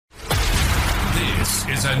This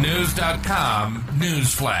is a News.com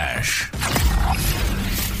news flash.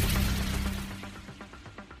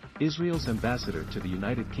 Israel's ambassador to the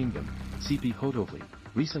United Kingdom, Tzipi Hotovely,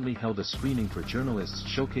 recently held a screening for journalists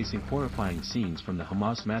showcasing horrifying scenes from the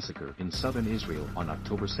Hamas massacre in southern Israel on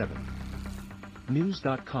October 7.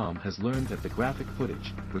 News.com has learned that the graphic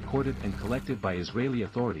footage, recorded and collected by Israeli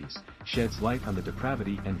authorities, sheds light on the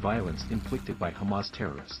depravity and violence inflicted by Hamas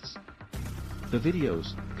terrorists. The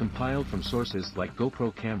videos, compiled from sources like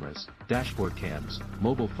GoPro cameras, dashboard cams,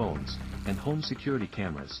 mobile phones, and home security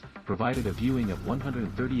cameras, provided a viewing of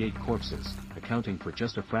 138 corpses, accounting for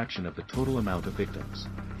just a fraction of the total amount of victims.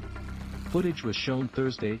 Footage was shown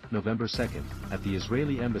Thursday, November 2nd, at the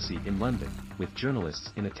Israeli embassy in London, with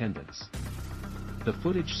journalists in attendance. The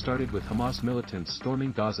footage started with Hamas militants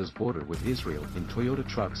storming Gaza's border with Israel in Toyota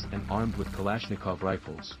trucks and armed with Kalashnikov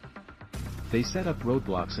rifles. They set up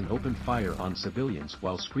roadblocks and opened fire on civilians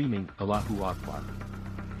while screaming, "Allahu Akbar."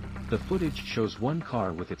 The footage shows one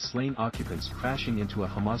car with its slain occupants crashing into a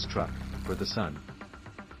Hamas truck, for the Sun.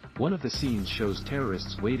 One of the scenes shows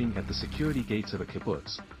terrorists waiting at the security gates of a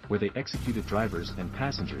kibbutz, where they executed drivers and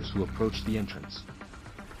passengers who approached the entrance.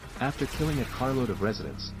 After killing a carload of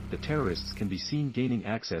residents, the terrorists can be seen gaining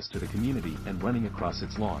access to the community and running across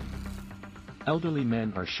its lawn. Elderly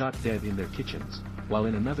men are shot dead in their kitchens, while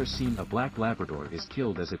in another scene a black Labrador is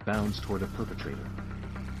killed as it bounds toward a perpetrator.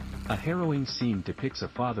 A harrowing scene depicts a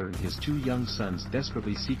father and his two young sons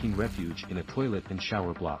desperately seeking refuge in a toilet and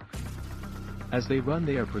shower block. As they run,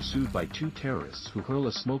 they are pursued by two terrorists who hurl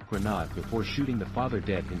a smoke grenade before shooting the father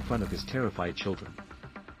dead in front of his terrified children.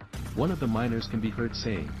 One of the minors can be heard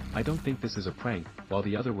saying, "I don't think this is a prank," while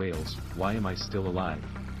the other wails, "Why am I still alive?"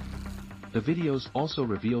 The videos also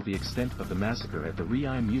reveal the extent of the massacre at the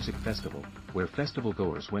Re'im Music Festival, where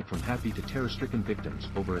festival-goers went from happy to terror-stricken victims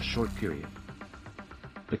over a short period.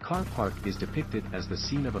 The car park is depicted as the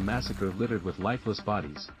scene of a massacre littered with lifeless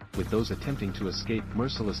bodies, with those attempting to escape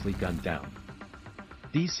mercilessly gunned down.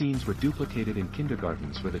 These scenes were duplicated in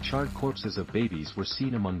kindergartens where the charred corpses of babies were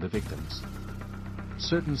seen among the victims.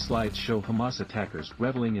 Certain slides show Hamas attackers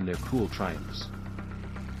reveling in their cruel triumphs.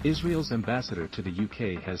 Israel's ambassador to the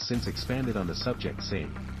UK has since expanded on the subject,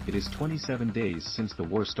 saying, "It is 27 days since the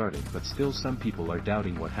war started, but still some people are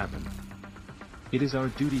doubting what happened. It is our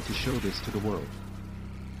duty to show this to the world.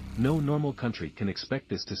 No normal country can expect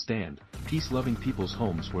this to stand. Peace-loving people's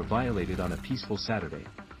homes were violated on a peaceful Saturday.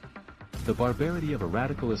 The barbarity of a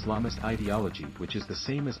radical Islamist ideology which is the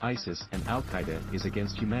same as ISIS and Al-Qaeda is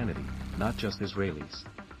against humanity, not just Israelis.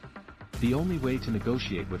 The only way to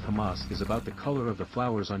negotiate with Hamas is about the color of the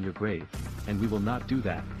flowers on your grave, and we will not do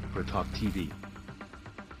that, per Talk TV."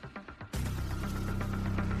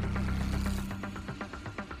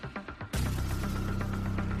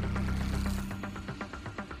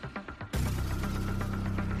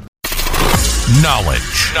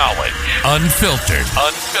 Knowledge. Unfiltered.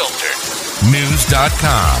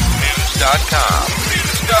 News.com.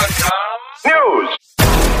 News.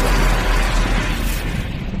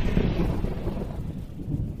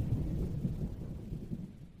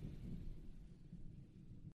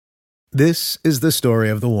 This is the story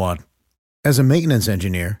of the one. As a maintenance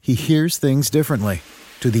engineer, he hears things differently.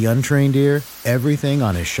 To the untrained ear, everything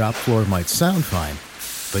on his shop floor might sound fine,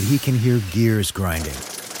 but he can hear gears grinding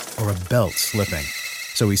or a belt slipping.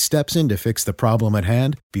 So he steps in to fix the problem at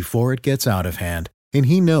hand before it gets out of hand. And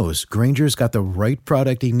he knows Grainger's got the right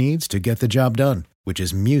product he needs to get the job done, which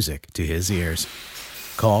is music to his ears.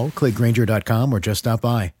 Call, click Grainger.com, or just stop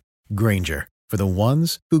by. Grainger, for the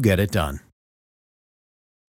ones who get it done.